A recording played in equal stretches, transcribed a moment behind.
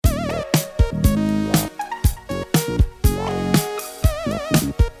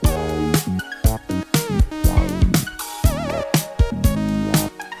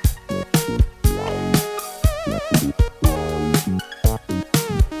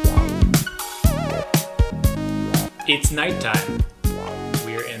It's nighttime.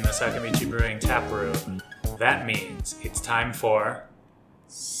 We're in the Sakamichi Brewing tap room. That means it's time for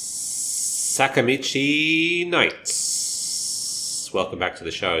Sakamichi Nights. Welcome back to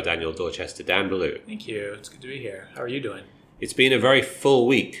the show, Daniel Dorchester, Dan Ballou. Thank you. It's good to be here. How are you doing? It's been a very full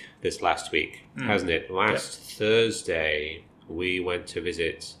week this last week, hasn't it? Last Thursday, we went to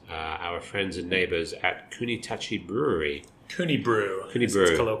visit our friends and neighbors at Kunitachi Brewery. Kuni Brew, as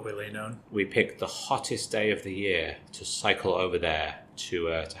it's colloquially known. We picked the hottest day of the year to cycle over there to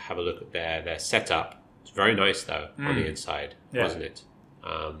have a look at their setup. It's very nice, though, on the inside, wasn't it?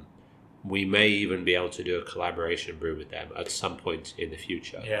 We may even be able to do a collaboration brew with them at some point in the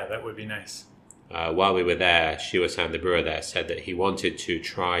future. Yeah, that would be nice. While we were there, Shiwa-san, the brewer there, said that he wanted to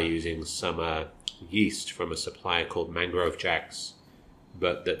try using some yeast from a supplier called Mangrove Jacks,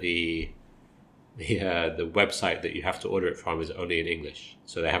 but that the website that you have to order it from is only in English,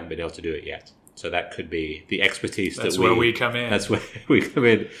 so they haven't been able to do it yet. So that could be the expertise. That's where we come in. That's where we come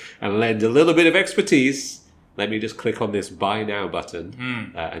in and lend a little bit of expertise. Let me just click on this buy now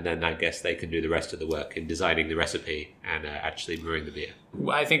button, and then I guess they can do the rest of the work in designing the recipe and actually brewing the beer.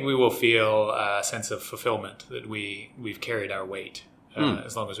 I think we will feel a sense of fulfillment that we've carried our weight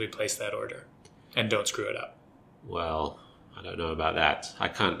as long as we place that order and don't screw it up. Well, I don't know about that. I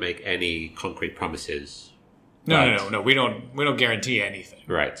can't make any concrete promises. No. We don't guarantee anything.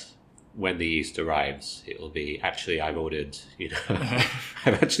 Right. When the yeast arrives, it will be actually I've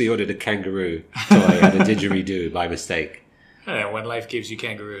actually ordered a kangaroo toy at a didgeridoo by mistake. I don't know, when life gives you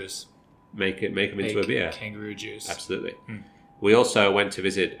kangaroos, Make them into a beer. Kangaroo juice. Absolutely. We also went to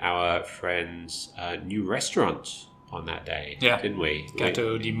visit our friend's new restaurant on that day, didn't we?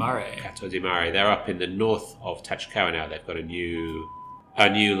 Gatto di Mare. Gatto di Mare. They're up in the north of Tachikawa now. They've got a new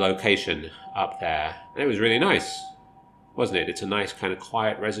location up there, and it was really nice, wasn't it? It's a nice kind of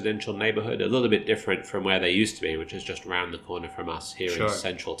quiet residential neighborhood, a little bit different from where they used to be, which is just around the corner from us here in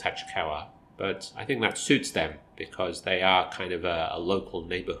central Tachikawa. But I think that suits them because they are kind of a local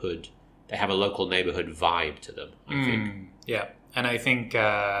neighborhood. They have a local neighborhood vibe to them, I think. Yeah, and I think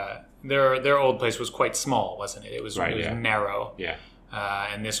their old place was quite small, wasn't it? It was narrow. Yeah.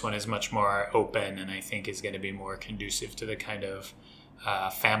 And this one is much more open, and I think is going to be more conducive to the kind of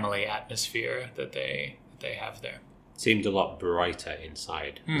family atmosphere that they have there. Seemed a lot brighter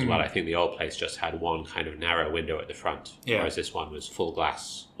inside as well. I think the old place just had one kind of narrow window at the front, whereas this one was full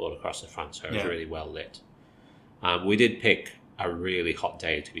glass all across the front, so it was really well lit. We did pick a really hot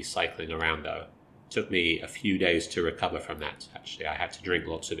day to be cycling around, though. It took me a few days to recover from that, actually. I had to drink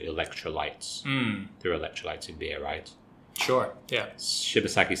lots of electrolytes. There are electrolytes in beer, right? Sure, yeah.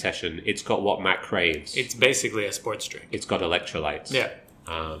 Shibasaki Session, it's got what Matt craves. It's basically a sports drink. It's got electrolytes. Yeah.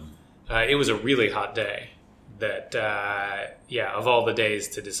 It was a really hot day. That, of all the days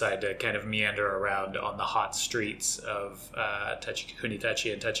to decide to kind of meander around on the hot streets of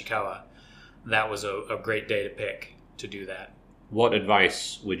Kunitachi and Tachikawa, that was a great day to pick to do that. What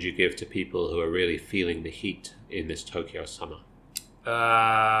advice would you give to people who are really feeling the heat in this Tokyo summer?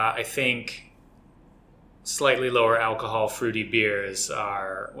 I think slightly lower alcohol fruity beers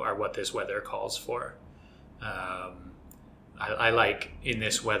are what this weather calls for. I like, in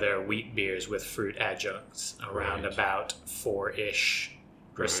this weather, wheat beers with fruit adjuncts around about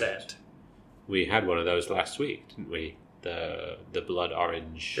 4-ish%. Right. We had one of those last week, didn't we? The blood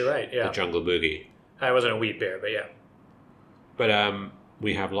orange. You're right, yeah. The Jungle Boogie. It wasn't a wheat beer, but yeah. But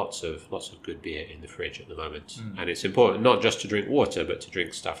we have lots of good beer in the fridge at the moment. And it's important not just to drink water, but to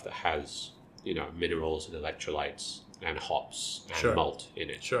drink stuff that has, minerals and electrolytes and hops and malt in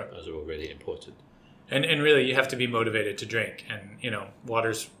it. Sure. Those are all really important. And really, you have to be motivated to drink. And,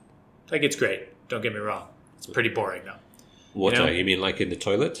 water's, it's great. Don't get me wrong. It's pretty boring, though. Water, you mean like in the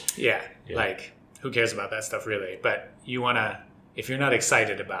toilet? Yeah. Who cares about that stuff, really? But you want to, if you're not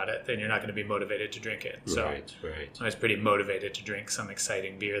excited about it, then you're not going to be motivated to drink it. So Right. I was pretty motivated to drink some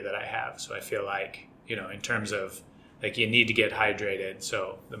exciting beer that I have. So I feel like, in terms of, you need to get hydrated.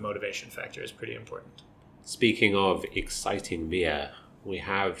 So the motivation factor is pretty important. Speaking of exciting beer, we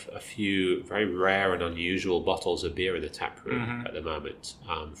have a few very rare and unusual bottles of beer in the tap room at the moment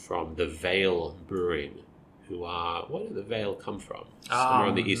from the Vale Brewing, who are... Where did the Vale come from? Somewhere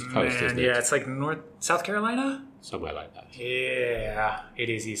on the East Coast, isn't it? Yeah, it's like South Carolina? Somewhere like that. Yeah, it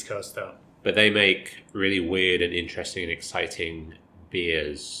is East Coast, though. But they make really weird and interesting and exciting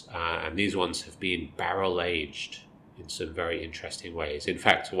beers, and these ones have been barrel-aged in some very interesting ways. In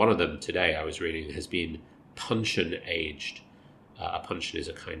fact, one of them today I was reading has been puncheon-aged. A puncheon is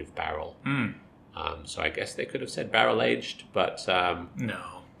a kind of barrel. So I guess they could have said barrel-aged, but...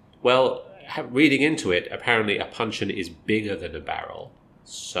 No. Well, reading into it, apparently a puncheon is bigger than a barrel.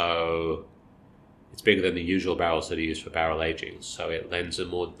 So It's bigger than the usual barrels that are used for barrel aging, so it lends a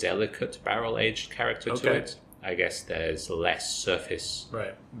more delicate barrel-aged character to it. I guess there's less surface.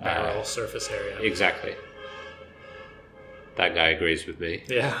 Right. Barrel surface area. Exactly. That guy agrees with me.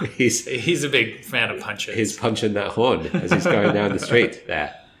 Yeah. He's a big fan of punches. He's punching that horn as he's going down the street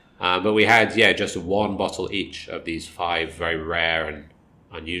there. But we had, just one bottle each of these 5 very rare and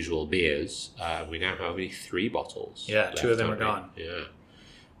unusual beers. We now have only 3 bottles. Yeah, 2 of them are only. gone.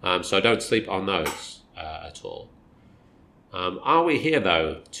 Yeah. So don't sleep on those at all. Are we here,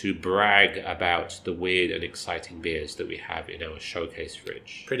 though, to brag about the weird and exciting beers that we have in our showcase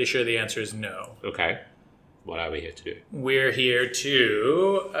fridge? Pretty sure the answer is no. Okay. What are we here to do? We're here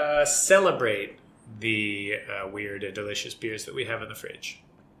to celebrate the weird and delicious beers that we have in the fridge.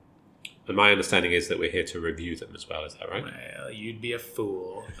 And my understanding is that we're here to review them as well. Is that right? Well, you'd be a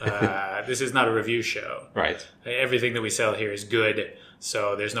fool. This is not a review show. Right. Everything that we sell here is good,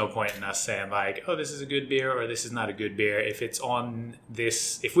 so there's no point in us saying like, oh, this is a good beer or this is not a good beer. If it's on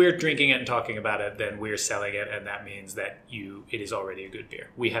this, if we're drinking it and talking about it, then we're selling it, and that means that it is already a good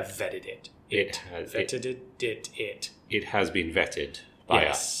beer. We have vetted it. It has been vetted by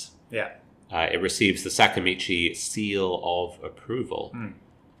us. Yeah. It receives the Sakamichi seal of approval.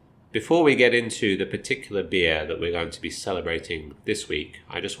 Before we get into the particular beer that we're going to be celebrating this week,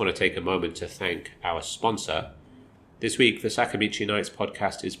 I just want to take a moment to thank our sponsor. This week, the Sakamichi Nights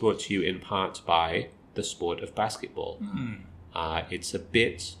podcast is brought to you in part by the sport of basketball. It's a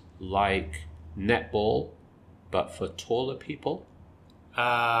bit like netball, but for taller people.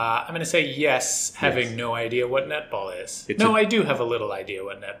 I'm going to say yes, having no idea what netball is. I do have a little idea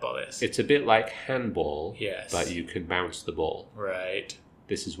what netball is. It's a bit like handball, yes, but you can bounce the ball. Right.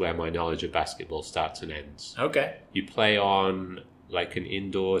 This is where my knowledge of basketball starts and ends. Okay. You play on like an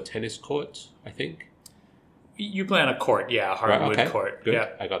indoor tennis court, I think. You play on a court, yeah, a hardwood court. Good. Yeah.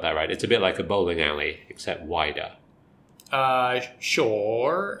 I got that right. It's a bit like a bowling alley, except wider.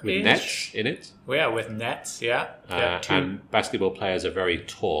 Sure. With nets in it? Well, yeah, with nets, yeah. And basketball players are very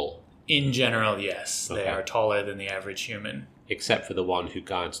tall. In general, yes. They are taller than the average human. Except for the one who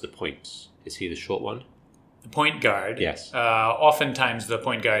guards the points. Is he the short one? The point guard. Yes. Oftentimes the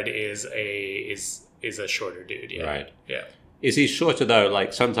point guard is a shorter dude. Yeah. Right. Yeah. Is he shorter though?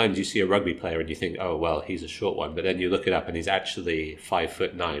 Like sometimes you see a rugby player and you think, oh well, he's a short one, but then you look it up and he's actually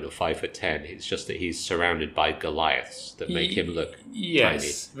 5'9" or 5'10". It's just that he's surrounded by Goliaths that make him look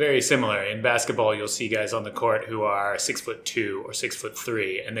tiny. Very similar. In basketball, you'll see guys on the court who are 6'2" or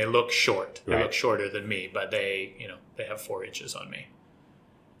 6'3", and they look short. They look shorter than me, but they have 4 inches on me.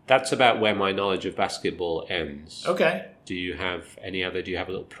 That's about where my knowledge of basketball ends. Okay. Do you have a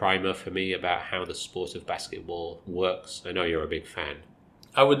little primer for me about how the sport of basketball works? I know you're a big fan.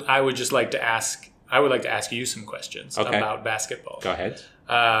 I would just like to ask you some questions about basketball. Go ahead.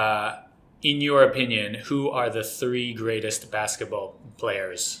 In your opinion, who are the 3 greatest basketball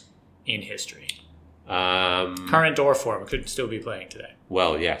players in history? Current or former, could still be playing today.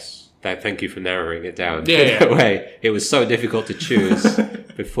 Well, yes. Thank you for narrowing it down. Yeah. Way. It was so difficult to choose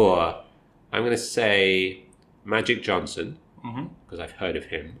before. I'm going to say Magic Johnson, because I've heard of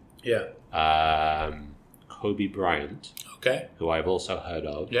him. Yeah. Kobe Bryant, who I've also heard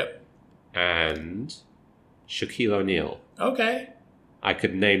of. Yep. And Shaquille O'Neal. Okay. I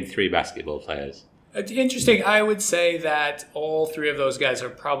could name 3 basketball players. It's interesting. I would say that all 3 of those guys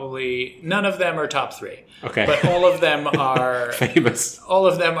are none of them are top 3. Okay. But all of them are famous. All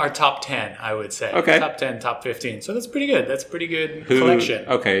of them are top 10, I would say. Okay. Top 10, top 15. So that's pretty good. That's a pretty good collection.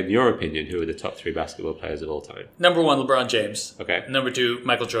 Okay, in your opinion, who are the top 3 basketball players of all time? Number 1, LeBron James. Okay. Number 2,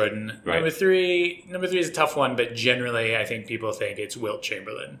 Michael Jordan. Right. Number 3 is a tough one, but generally I think people think it's Wilt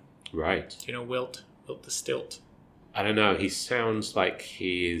Chamberlain. Right. Do you know Wilt? Wilt the Stilt? I don't know. He sounds like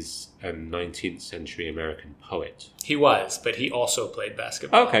he's a 19th century American poet. He was, but he also played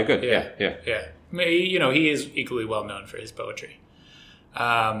basketball. Okay, good. Yeah. He is equally well known for his poetry.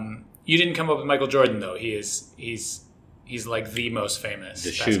 You didn't come up with Michael Jordan, though. He's like the most famous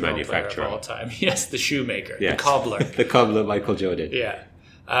the shoe manufacturer of all time. Yes, the shoemaker, yes. The cobbler. The cobbler, Michael Jordan. Yeah.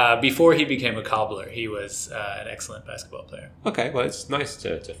 Before he became a cobbler, he was an excellent basketball player. Okay, well, it's nice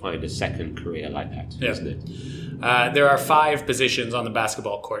to find a second career like that, isn't it? There are 5 positions on the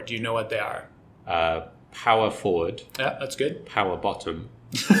basketball court. Do you know what they are? Power forward. Yeah, that's good. Power bottom.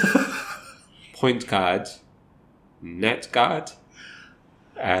 Point guard. Net guard.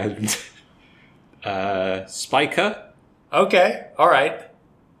 And spiker. Okay, all right.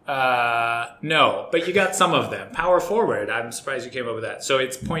 No, but you got some of them. Power forward. I'm surprised you came up with that. So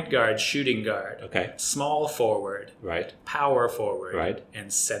it's point guard, shooting guard. Okay. Small forward. Right. Power forward. Right.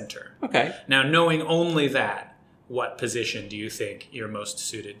 And center. Okay. Now, knowing only that, what position do you think you're most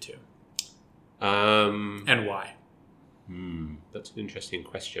suited to? And why? That's an interesting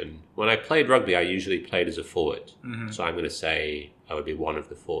question. When I played rugby, I usually played as a forward. So I'm going to say I would be one of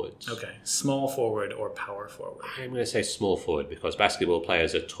the forwards. Okay. Small forward or power forward? I'm going to say small forward because basketball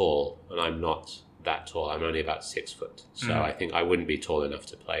players are tall and I'm not that tall. I'm only about 6 foot. So I think I wouldn't be tall enough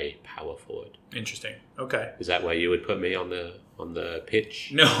to play power forward. Interesting. Okay. Is that where you would put me on the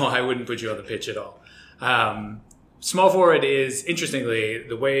pitch? No, I wouldn't put you on the pitch at all. Small forward is, interestingly,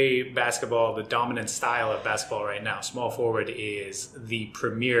 the way basketball, the dominant style of basketball right now, small forward is the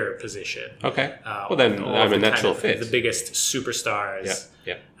premier position. Okay. Well, then I'm a natural fit. The biggest superstars.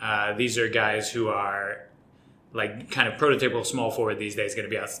 Yeah. These are guys who are like kind of prototypical small forward these days, going to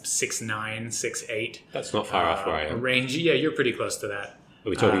be out 6'9", 6'8". That's not far off where I am. Range, yeah, you're pretty close to that. Are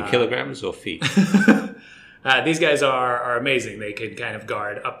we talking kilograms or feet? These guys are amazing. They can kind of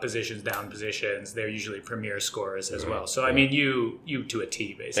guard up positions, down positions. They're usually premier scorers as well. So, I mean, you to a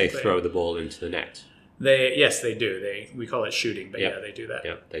T, basically. They throw the ball into the net. Yes, they do. We call it shooting, but yeah, they do that.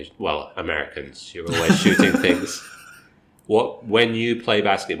 Yeah, Americans, you're always shooting things. When you play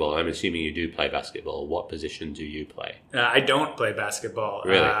basketball, I'm assuming you do play basketball, what position do you play? I don't play basketball.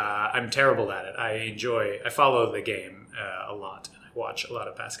 Really? I'm terrible at it. I follow the game a lot. And I watch a lot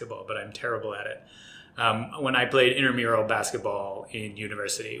of basketball, but I'm terrible at it. When I played intramural basketball in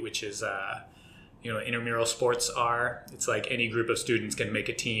university, which is, intramural sports are, it's like any group of students can make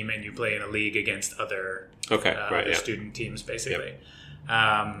a team and you play in a league against other student teams, basically.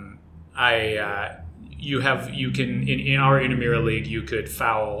 Yep. In our intramural league, you could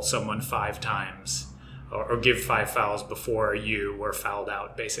foul someone 5 times or give 5 fouls before you were fouled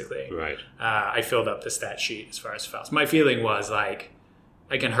out, basically. Right. I filled up the stat sheet as far as fouls. My feeling was like,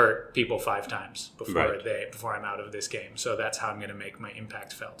 I can hurt people 5 times before I'm out of this game. So that's how I'm going to make my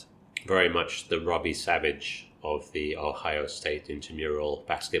impact felt. Very much the Robbie Savage of the Ohio State intramural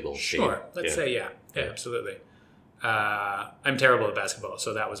basketball team. Sure. Let's say, yeah, absolutely. I'm terrible at basketball,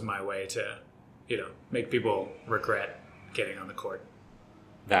 so that was my way to, make people regret getting on the court.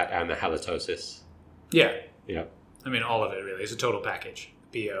 That and the halitosis. Yeah. Yeah. I mean, all of it really. It's a total package.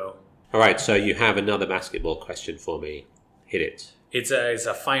 BO. All right, so you have another basketball question for me. Hit it. It's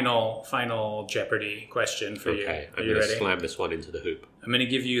a final Jeopardy question for you. Okay, Are I'm you going to ready? slam this one into the hoop. I'm going to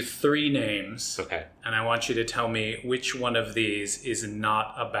give you 3 names. Okay. And I want you to tell me which one of these is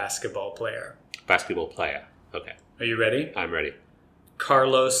not a basketball player. Basketball player. Okay. Are you ready? I'm ready.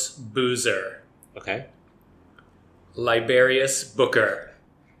 Carlos Boozer. Okay. Liberius Booker.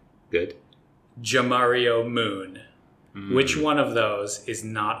 Good. Jamario Moon. Which one of those is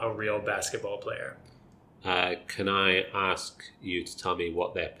not a real basketball player? Can I ask you to tell me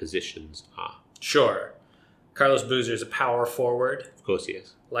what their positions are? Sure. Carlos Boozer is a power forward. Of course he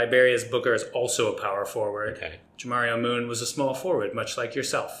is. Liberius Booker is also a power forward. Okay. Jamario Moon was a small forward, much like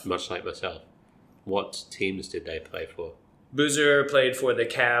yourself. Much like myself. What teams did they play for? Boozer played for the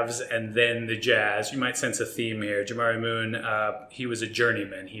Cavs and then the Jazz. You might sense a theme here. Jamario Moon, he was a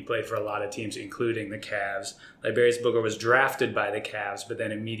journeyman. He played for a lot of teams, including the Cavs. Liberius Booker was drafted by the Cavs, but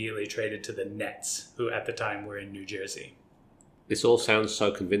then immediately traded to the Nets, who at the time were in New Jersey. This all sounds so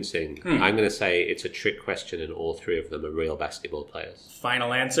convincing. I'm going to say it's a trick question and all 3 of them are real basketball players.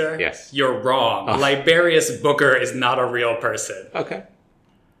 Final answer? Yes. You're wrong. Oh. Liberius Booker is not a real person. Okay.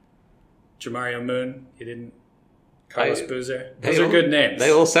 Jamario Moon, he didn't... Carlos Boozer. They Those are all- good names. They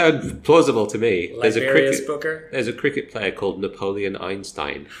all sound plausible to me. Liberius Booker. There's a cricket player called Napoleon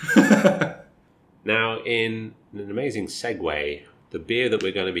Einstein. Now, in an amazing segue, the beer that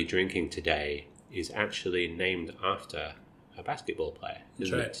we're going to be drinking today is actually named after a basketball player.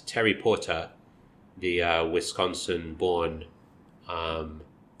 Isn't right. it? Terry Porter, the Wisconsin-born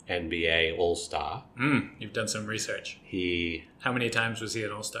NBA All-Star. You've done some research. He How many times was he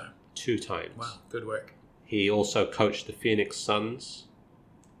an All-Star? 2 times. Wow, good work. He also coached the Phoenix Suns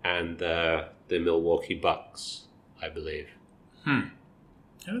and the Milwaukee Bucks, I believe. I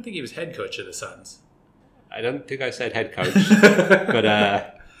don't think he was head coach of the Suns. I don't think I said head coach,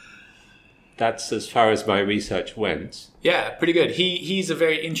 but that's as far as my research went. Yeah, pretty good. He's a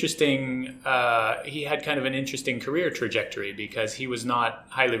very interesting... he had kind of an interesting career trajectory because he was not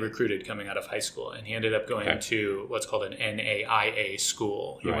highly recruited coming out of high school, and he ended up going to what's called an NAIA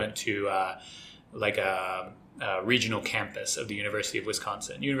school. He went to... like a regional campus of the University of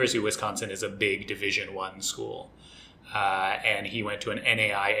Wisconsin. University of Wisconsin is a big Division I school. And he went to an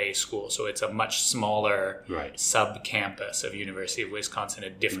NAIA school, so it's a much smaller sub-campus of University of Wisconsin, a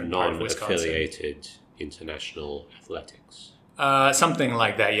different part of Wisconsin. Non-affiliated international athletics. Something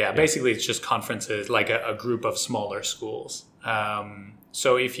like that, yeah. Basically, it's just conferences, like a group of smaller schools.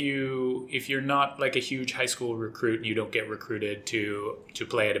 So if you're not like a huge high school recruit and you don't get recruited to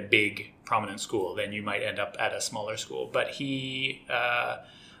play at a big prominent school, then you might end up at a smaller school. But he, I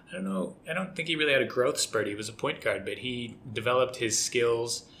don't know, I don't think he really had a growth spurt. He was a point guard, but he developed his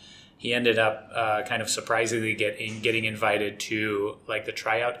skills. He ended up kind of surprisingly getting invited to like the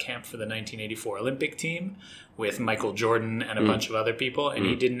tryout camp for the 1984 Olympic team with Michael Jordan and a bunch of other people, and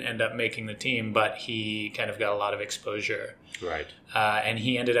he didn't end up making the team, but he kind of got a lot of exposure. Right. And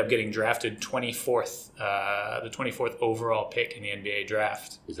he ended up getting drafted 24th, the 24th overall pick in the NBA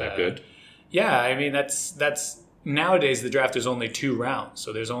draft. Is that good? Yeah, I mean that's nowadays the draft is only 2 rounds,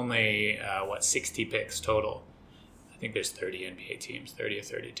 so there's only 60 picks total. I think there's 30 NBA teams, 30 or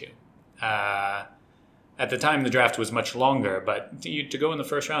 32. At the time, the draft was much longer, but to go in the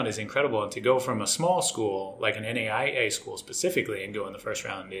first round is incredible. And to go from a small school, like an NAIA school specifically, and go in the first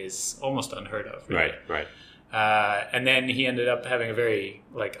round is almost unheard of. Really. Right. And then he ended up having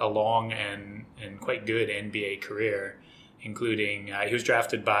a long and quite good NBA career, including he was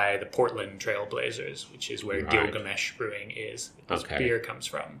drafted by the Portland Trail Blazers, which is where Gilgamesh Brewing is. This beer comes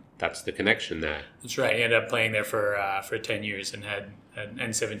from. That's the connection there. That's right. He ended up playing there for 10 years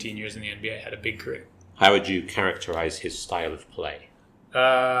and 17 years in the NBA, had a big career. How would you characterize his style of play?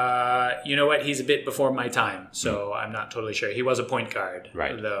 You know what? He's a bit before my time, so I'm not totally sure. He was a point guard,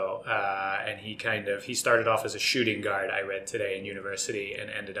 though, and he started off as a shooting guard, I read today in university, and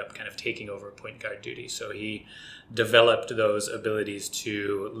ended up kind of taking over point guard duty. So he developed those abilities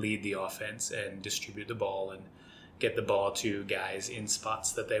to lead the offense and distribute the ball and get the ball to guys in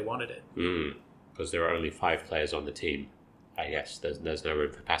spots that they wanted it. Because there are only 5 players on the team. I guess there's no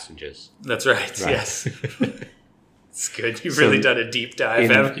room for passengers. That's right. Yes. It's good. You've really done a deep dive,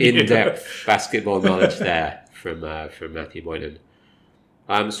 haven't you? In-depth basketball knowledge there from Matthew Boyden.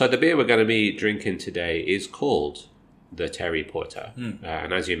 So the beer we're going to be drinking today is called the Terry Porter.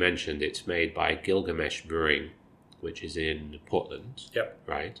 And as you mentioned, it's made by Gilgamesh Brewing, which is in Portland. Yep.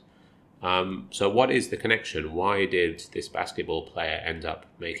 Right. So what is the connection? Why did this basketball player end up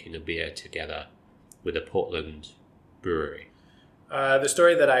making a beer together with a Portland brewery? The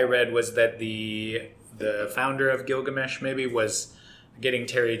story that I read was that the founder of Gilgamesh maybe was getting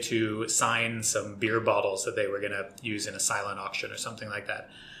Terry to sign some beer bottles that they were going to use in a silent auction or something like that.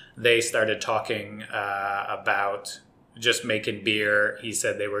 They started talking about just making beer. He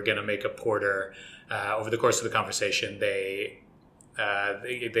said they were going to make a porter. Over the course of the conversation, they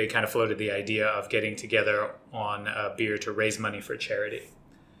kind of floated the idea of getting together on a beer to raise money for charity.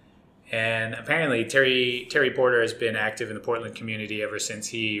 And apparently Terry Porter has been active in the Portland community ever since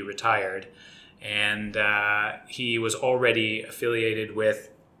he retired. And he was already affiliated with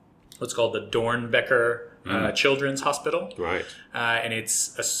what's called the Dornbecker Children's Hospital. Right. And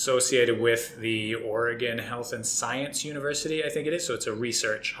it's associated with the Oregon Health and Science University, I think it is. So it's a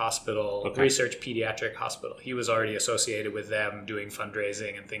research hospital, research pediatric hospital. He was already associated with them doing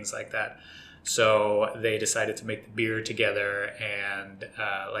fundraising and things like that. So they decided to make the beer together and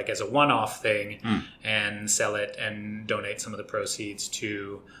as a one-off thing and sell it and donate some of the proceeds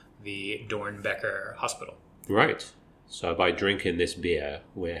to the Dornbecker Hospital. Right. So by drinking this beer,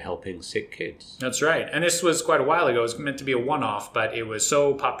 we're helping sick kids. That's right. And this was quite a while ago. It was meant to be a one-off, but it was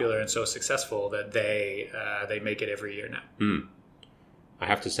so popular and so successful that they make it every year now. I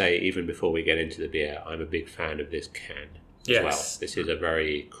have to say, even before we get into the beer, I'm a big fan of this can. Yes. Well, this is a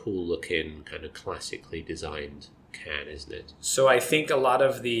very cool looking, kind of classically designed can, isn't it? So I think a lot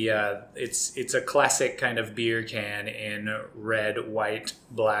of the it's a classic kind of beer can in red, white,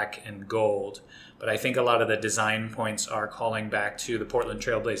 black, and gold. But I think a lot of the design points are calling back to the Portland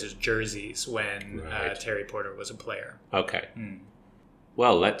Trail Blazers jerseys when Terry Porter was a player. Okay.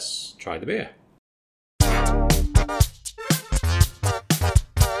 Well, let's try the beer.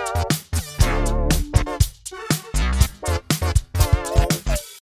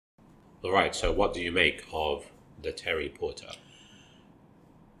 All right, so what do you make of the Terry Porter?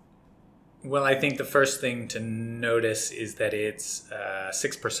 Well, I think the first thing to notice is that it's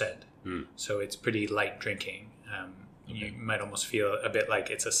 6%. So it's pretty light drinking. You might almost feel a bit like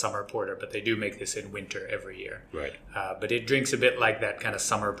it's a summer porter, but they do make this in winter every year. Right. But it drinks a bit like that kind of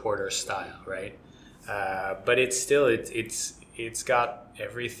summer porter style, right? But it's still, it's got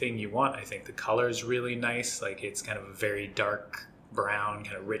everything you want. I think the color is really nice. Like it's kind of a very dark brown,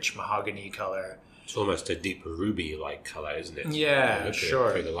 kind of rich mahogany color. It's almost a deep ruby-like color, isn't it? Yeah,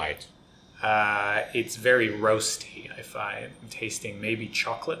 sure. Through the light. It's very roasty, I find. I'm tasting maybe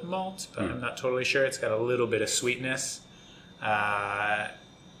chocolate malt, but I'm not totally sure. It's got a little bit of sweetness. I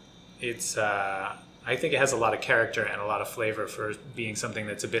think it has a lot of character and a lot of flavor for being something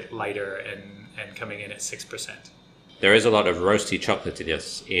that's a bit lighter and coming in at 6%. There is a lot of roasty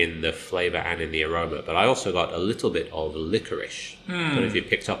chocolatiness in the flavor and in the aroma, but I also got a little bit of licorice. I don't know if you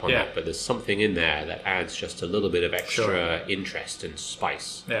picked up on that, but there's something in there that adds just a little bit of extra interest and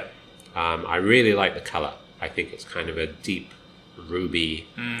spice. Yeah. I really like the color. I think it's kind of a deep ruby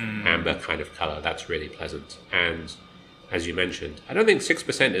amber kind of color. That's really pleasant. And as you mentioned, I don't think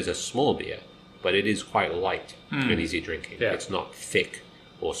 6% is a small beer, but it is quite light and easy drinking. Yeah. It's not thick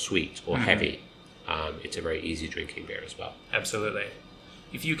or sweet or heavy. It's a very easy drinking beer as well. Absolutely.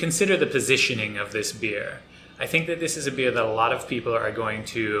 If you consider the positioning of this beer, I think that this is a beer that a lot of people are going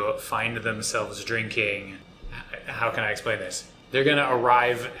to find themselves drinking. How can I explain this? They're going to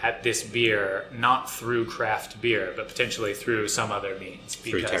arrive at this beer not through craft beer, but potentially through some other means.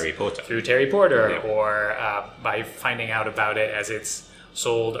 Through Terry Porter. Through Terry Porter, or by finding out about it as it's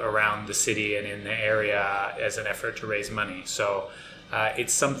sold around the city and in the area as an effort to raise money. So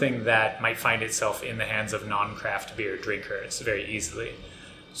it's something that might find itself in the hands of non-craft beer drinkers very easily.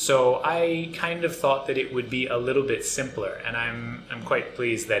 So I kind of thought that it would be a little bit simpler, and I'm quite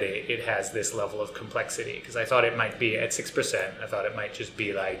pleased that it has this level of complexity, because I thought it might be at 6%. I thought it might just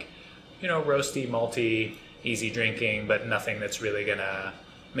be like, roasty, malty, easy drinking, but nothing that's really gonna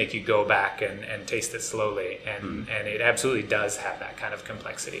make you go back and taste it slowly. And it absolutely does have that kind of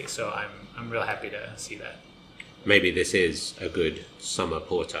complexity. So I'm real happy to see that. Maybe this is a good summer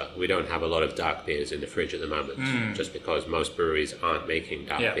porter. We don't have a lot of dark beers in the fridge at the moment, just because most breweries aren't making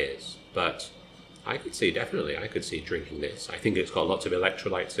dark beers. But I could see drinking this. I think it's got lots of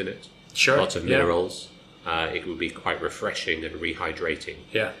electrolytes in it, lots of minerals. It would be quite refreshing and rehydrating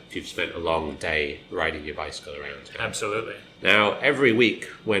if you've spent a long day riding your bicycle around town. Absolutely. Now, every week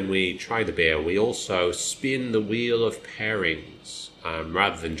when we try the beer, we also spin the wheel of pairings.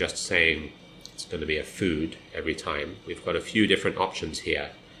 Rather than just saying it's going to be a food every time, we've got a few different options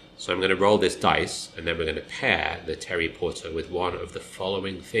here. So I'm going to roll this dice, and then we're going to pair the Terry Porter with one of the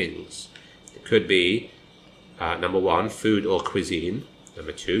following things. It could be, number 1, food or cuisine.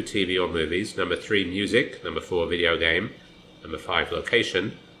 Number 2, TV or movies. Number 3, music. Number 4, video game. Number 5,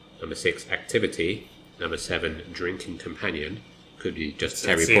 location. Number 6, activity. Number 7, drinking companion. Could be just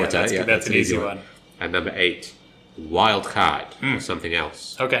Terry Porter. That's an easy one. And number 8, wild card or something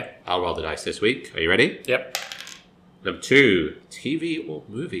else. Okay. I'll roll the dice this week. Are you ready? Yep. Number 2, TV or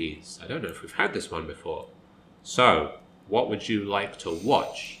movies. I don't know if we've had this one before. So, what would you like to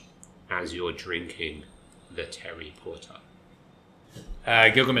watch as you're drinking the Terry Porter?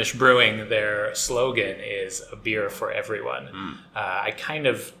 Gilgamesh Brewing, their slogan is a beer for everyone. I kind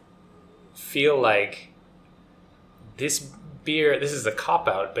of feel like this beer, this is a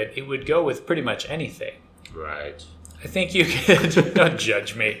cop-out, but it would go with pretty much anything. Right. I think you could... Don't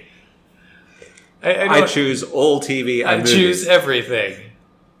judge me. I choose all TV and movies. I choose everything.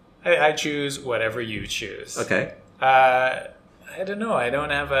 I choose whatever you choose. Okay. I don't know. I don't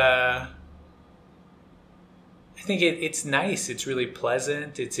have a... I think it's nice. It's really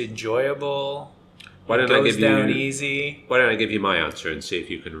pleasant. It's enjoyable. It goes down easy. Why don't I give you my answer and see if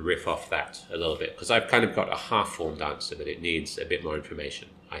you can riff off that a little bit? Because I've kind of got a half-formed answer, but it needs a bit more information,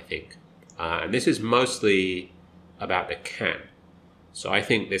 I think. And this is mostly about the can. So I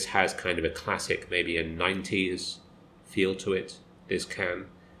think this has kind of a classic, maybe a 90s feel to it, this can.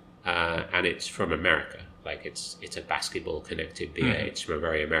 And it's from America. Like it's a basketball-connected beer. It's from a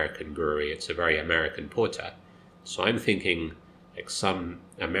very American brewery. It's a very American porter. So I'm thinking like some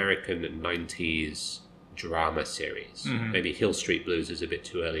American 90s drama series. Maybe Hill Street Blues is a bit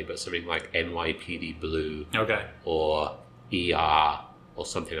too early, but something like NYPD Blue or ER or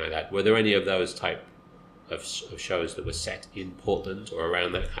something like that. Were there any of those type of shows that were set in Portland or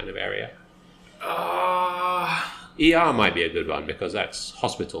around that kind of area? ER might be a good one because that's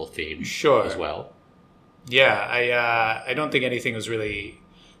hospital themed as well. Yeah, I don't think anything was really...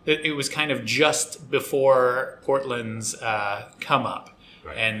 It was kind of just before Portland's come up.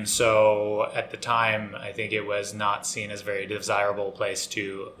 Right. And so at the time, I think it was not seen as a very desirable place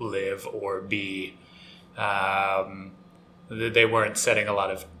to live or be. They weren't setting a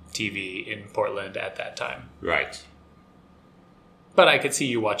lot of TV in Portland at that time. Right. But I could see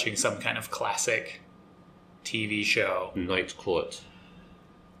you watching some kind of classic TV show. Night Court.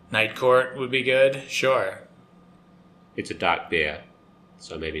 Night Court would be good, sure. It's a dark beer.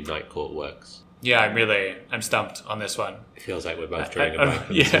 So maybe Night Court works. Yeah, I'm stumped on this one. It feels like we're both drawing a blank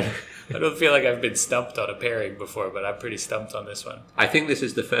on this one. I don't feel like I've been stumped on a pairing before, but I'm pretty stumped on this one. I think this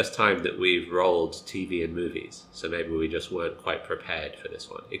is the first time that we've rolled TV and movies, so maybe we just weren't quite prepared for this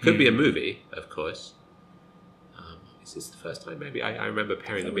one. It could be a movie, of course. Is this the first time? Maybe I remember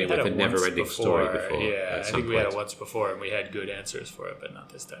pairing them We in had with a it never-ending once story before. before. Yeah, I at some think we had it point. once before, and we had good answers for it, but not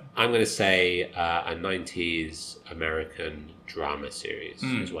this time. I'm going to say a 90s American drama series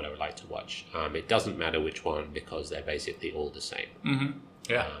is what I would like to watch. It doesn't matter which one because they're basically all the same. Mm-hmm.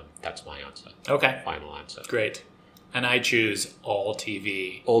 Yeah. That's my answer. Okay. Final answer. Great. And I choose all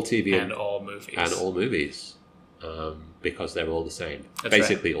TV. All TV and all movies. And all movies. Because they're all the same. That's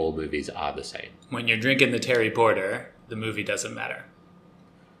basically, all movies are the same. When you're drinking the Terry Porter, the movie doesn't matter.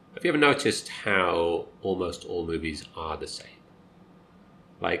 Have you ever noticed how almost all movies are the same?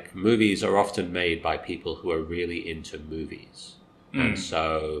 Like, movies are often made by people who are really into movies. And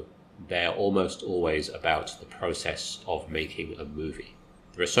so they're almost always about the process of making a movie.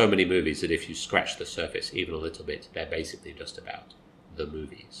 There are so many movies that if you scratch the surface even a little bit, they're basically just about the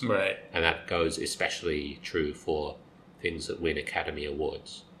movies. Right. And that goes especially true for things that win Academy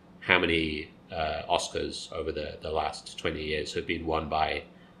Awards. How many Oscars over the last 20 years have been won by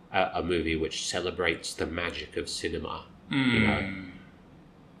a movie which celebrates the magic of cinema? You know?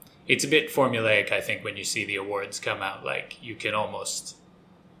 It's a bit formulaic, I think, when you see the awards come out. Like, you can almost...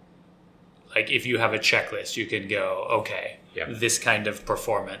 Like, if you have a checklist, you can go, okay, this kind of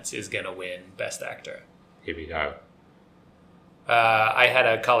performance is going to win Best Actor. Here we go. I had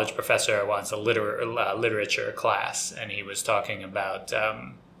a college professor once, a literature class, and he was talking about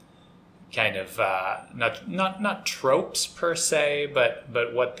kind of not tropes per se, but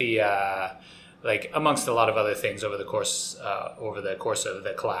what the like amongst a lot of other things over the course of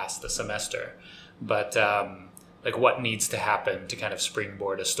the class, the semester, but like what needs to happen to kind of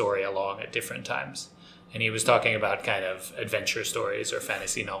springboard a story along at different times. And he was talking about kind of adventure stories or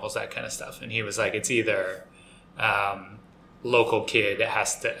fantasy novels, that kind of stuff. And he was like, it's either local kid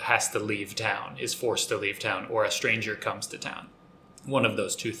has to leave town, is forced to leave town, or a stranger comes to town. One of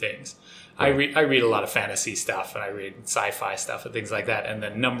those two things. Right. I read a lot of fantasy stuff, and I read sci-fi stuff and things like that. And the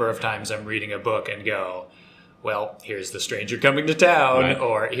number of times I'm reading a book and go, well, here's the stranger coming to town, right.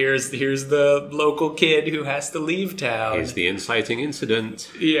 Or here's the local kid who has to leave town. Here's the inciting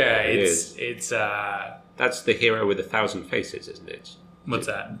incident. Yeah, it's that's the hero with 1,000 faces, isn't it? What's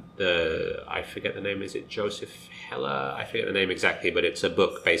that? I forget the name. Is it Joseph Heller? I forget the name exactly, but it's a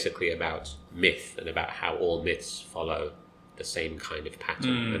book basically about myth and about how all myths follow the same kind of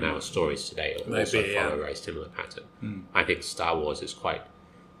pattern, and our stories today also follow a very similar pattern. I think Star Wars is quite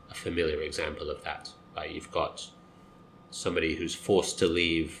a familiar example of that. You've got somebody who's forced to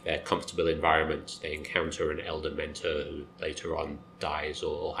leave their comfortable environment. They encounter an elder mentor who later on dies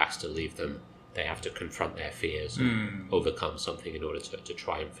or has to leave them. They have to confront their fears and overcome something in order to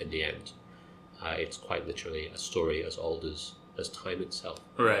triumph in the end. It's quite literally a story as old as time itself.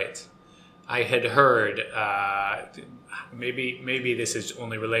 Right. I had heard, maybe this is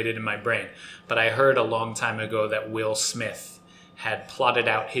only related in my brain, but I heard a long time ago that Will Smith had plotted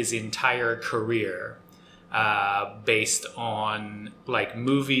out his entire career based on like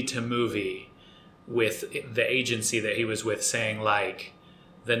movie to movie with the agency that he was with saying like,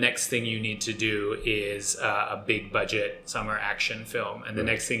 the next thing you need to do is a big budget summer action film. And the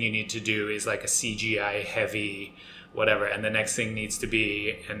next thing you need to do is like a CGI heavy whatever. And the next thing needs to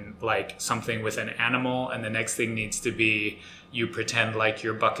be like something with an animal. And the next thing needs to be you pretend like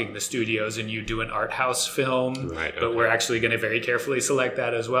you're bucking the studios and you do an art house film. Right, okay. But we're actually going to very carefully select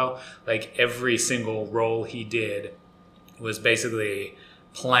that as well. Like every single role he did was basically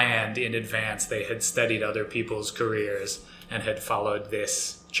planned in advance. They had studied other people's careers and had followed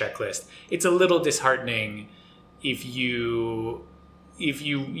this checklist. It's a little disheartening if you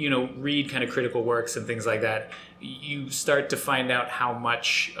read kind of critical works and things like that. You start to find out how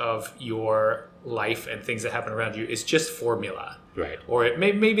much of your life and things that happen around you is just formula. Right. Or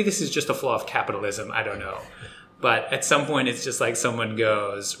maybe this is just a flaw of capitalism. I don't know. But at some point, it's just like someone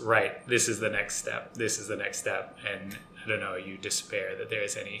goes, right, this is the next step. This is the next step. And I don't know, you despair that there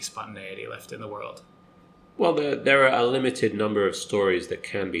is any spontaneity left in the world. Well, there are a limited number of stories that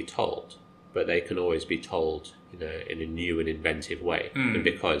can be told, but they can always be told in a new and inventive way. And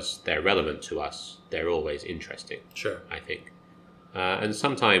because they're relevant to us, they're always interesting. Sure. I think. And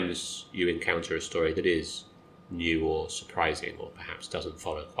sometimes you encounter a story that is new or surprising, or perhaps doesn't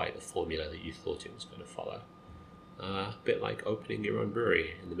follow quite the formula that you thought it was going to follow. A bit like opening your own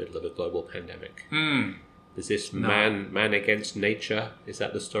brewery in the middle of a global pandemic. Is this man against nature? Is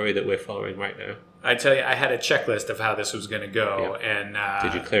that the story that we're following right now? I tell you, I had a checklist of how this was going to go, and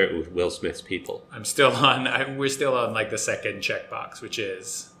did you clear it with Will Smith's people? We're still on like the second checkbox, which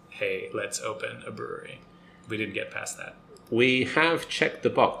is, hey, let's open a brewery. We didn't get past that. We have checked the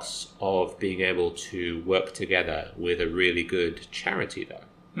box of being able to work together with a really good charity, though.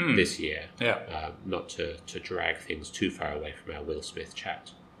 this year. Yeah. Not to drag things too far away from our Will Smith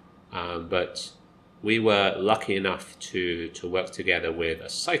chat. But we were lucky enough to work together with a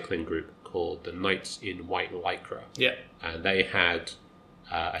cycling group called the Knights in White Lycra. Yeah. And they had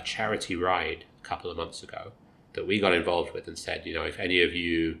a charity ride a couple of months ago that we got involved with and said, if any of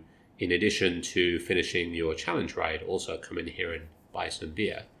you, in addition to finishing your challenge ride, also come in here and buy some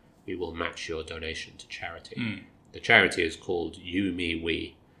beer, we will match your donation to charity. The charity is called You, Me,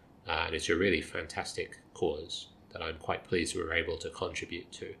 We, and it's a really fantastic cause that I'm quite pleased we were able to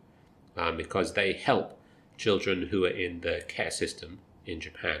contribute to, because they help children who are in the care system in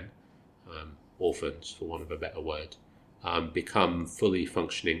Japan, orphans for want of a better word, become fully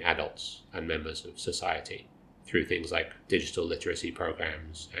functioning adults and members of society through things like digital literacy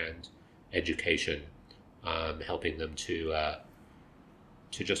programs and education, helping them to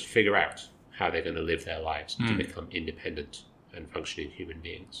just figure out how they're going to live their lives and to become independent and functioning human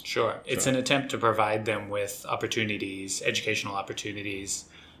beings. Sure. It's an attempt to provide them with opportunities, educational opportunities,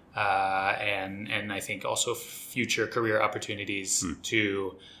 and I think also future career opportunities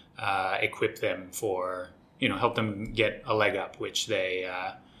to equip them for, help them get a leg up, which they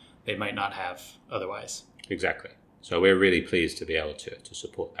might not have otherwise. Exactly. So we're really pleased to be able to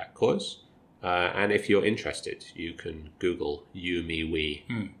support that cause. And if you're interested, you can Google You, Me, We.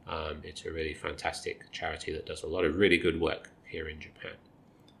 It's a really fantastic charity that does a lot of really good work here in Japan.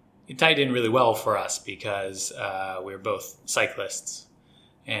 It tied in really well for us because we're both cyclists,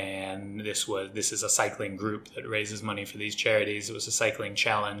 and this is a cycling group that raises money for these charities. It was a cycling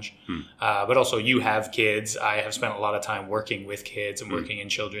challenge, but also you have kids. I have spent a lot of time working with kids and working in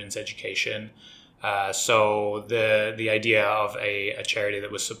children's education. So the idea of a charity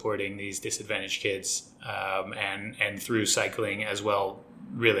that was supporting these disadvantaged kids and through cycling as well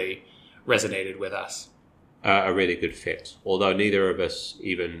really resonated with us. A really good fit, although neither of us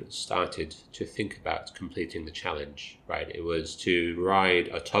even started to think about completing the challenge, right? It was to ride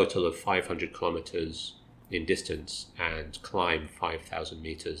a total of 500 kilometers in distance and climb 5,000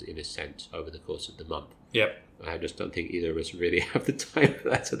 meters in ascent over the course of the month. Yep. I just don't think either of us really have the time for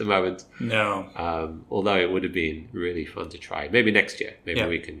that at the moment. No. Although it would have been really fun to try. Maybe next year. Maybe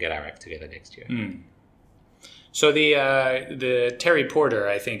we can get our act together next year. So the Terry Porter,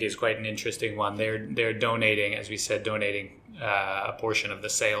 I think, is quite an interesting one. They're donating, as we said, a portion of the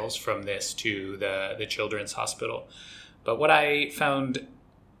sales from this to the Children's Hospital. But what I found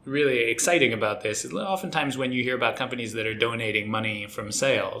really exciting about this is oftentimes when you hear about companies that are donating money from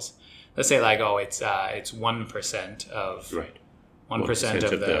sales, let's say like, it's 1% of right. 1%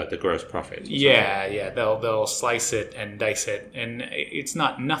 of the gross profit. Yeah. They'll slice it and dice it, and it's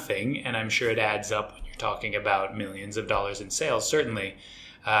not nothing. And I'm sure it adds up when you're talking about millions of dollars in sales, certainly.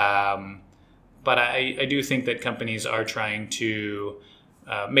 But I do think that companies are trying to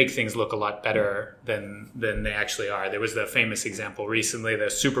make things look a lot better than they actually are. There was the famous example recently, the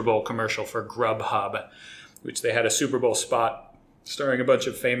Super Bowl commercial for Grubhub, which they had a Super Bowl spot starring a bunch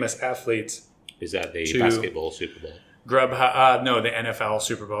of famous athletes. Is that the basketball Super Bowl? Grubhub, no, the NFL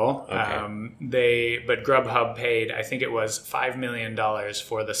Super Bowl. Okay. But Grubhub paid, I think it was $5 million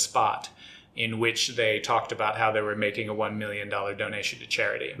for the spot in which they talked about how they were making a $1 million donation to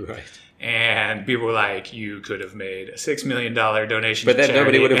charity. Right. And people were like, you could have made a $6 million donation but to then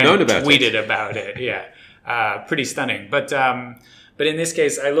charity. Nobody would have known about tweeted about it. Yeah. Pretty stunning. But in this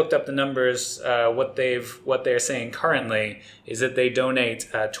case, I looked up the numbers. What they're saying currently is that they donate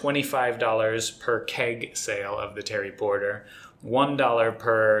 $25 per keg sale of the Terry Porter, $1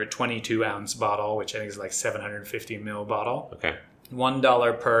 per 22-ounce bottle, which I think is like 750 ml bottle. Okay.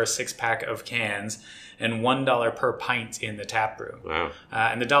 $1 per 6-pack of cans, and $1 per pint in the tap room. Wow.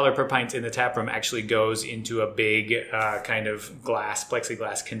 And the $1 per pint in the tap room actually goes into a big kind of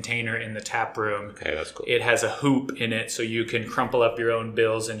plexiglass container in the tap room. Okay, that's cool. It has a hoop in it so you can crumple up your own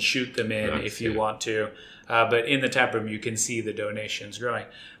bills and shoot them in if you want to. But in the tap room, you can see the donations growing.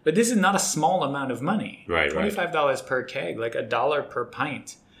 But this is not a small amount of money. Right. $25 per keg, like $1 per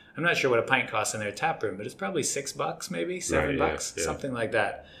pint. I'm not sure what a pint costs in their tap room, but it's probably $6, maybe $7, something like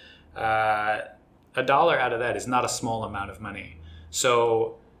that. $1 out of that is not a small amount of money.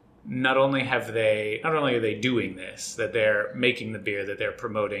 So not only are they doing this, that they're making the beer, that they're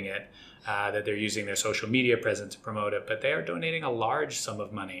promoting it, that they're using their social media presence to promote it, but they are donating a large sum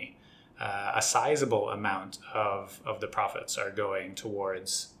of money. A sizable amount of the profits are going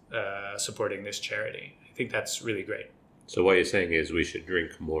towards supporting this charity. I think that's really great. So what you're saying is we should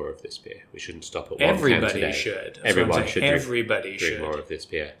drink more of this beer. We shouldn't stop at one Everybody can today. should. Everyone should Everybody drink more of this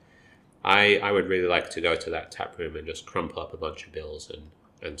beer. I would really like to go to that tap room and just crumple up a bunch of bills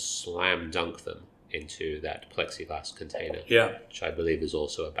and slam dunk them into that plexiglass container. Yeah. Which I believe is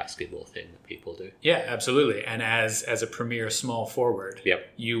also a basketball thing that people do. Yeah, absolutely. And as a premier small forward,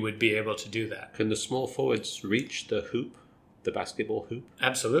 Yep. you would be able to do that. Can the small forwards reach the hoop, the basketball hoop?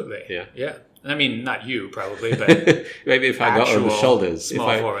 Absolutely. Yeah. Yeah. I mean, not you probably, but maybe if I got on the actual shoulders,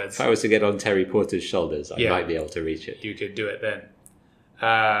 small forwards. if I was to get on Terry Porter's shoulders, I Yeah. might be able to reach it. you could do it then.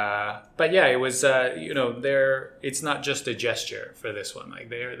 But yeah, it was it's not just a gesture for this one. Like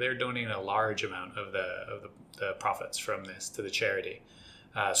they're donating a large amount of the profits from this to the charity.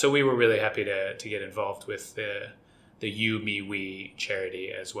 So we were really happy to get involved with the You Me We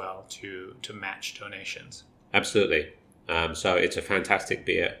charity as well to match donations. Absolutely. So it's a fantastic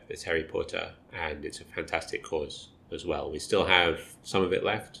beer, it's Terry Porter, and it's a fantastic cause as well. We still have some of it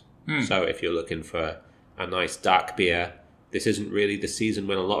left. So if you're looking for a nice dark beer, this isn't really the season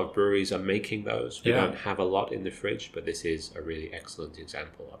when a lot of breweries are making those. We don't have a lot in the fridge, but this is a really excellent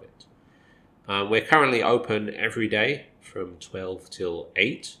example of it. We're currently open every day from 12 till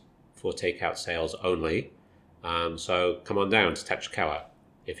 8 for takeout sales only. So come on down to Tachikawa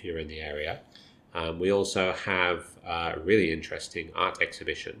if you're in the area. We also have a really interesting art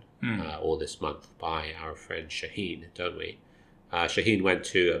exhibition all this month by our friend Shaheen, don't we? Shaheen went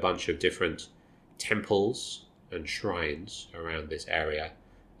to a bunch of different temples and shrines around this area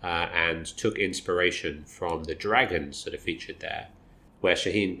and took inspiration from the dragons that are featured there, where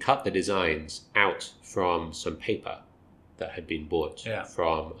Shaheen cut the designs out from some paper that had been bought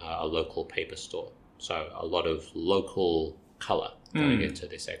from a local paper store. So a lot of local colour going into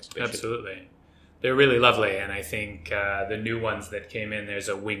this exhibition. Absolutely. They're really lovely, and I think the new ones that came in, there's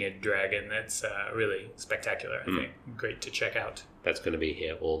a winged dragon that's really spectacular, I think. Great to check out. That's going to be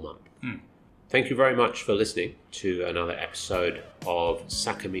here all month. Thank you very much for listening to another episode of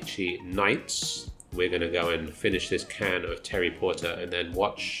Sakamichi Nights. We're going to go and finish this can of Terry Porter and then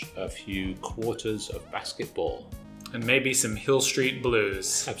watch a few quarters of basketball. And maybe some Hill Street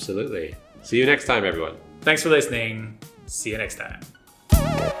Blues. Absolutely. See you next time, everyone. Thanks for listening. See you next time.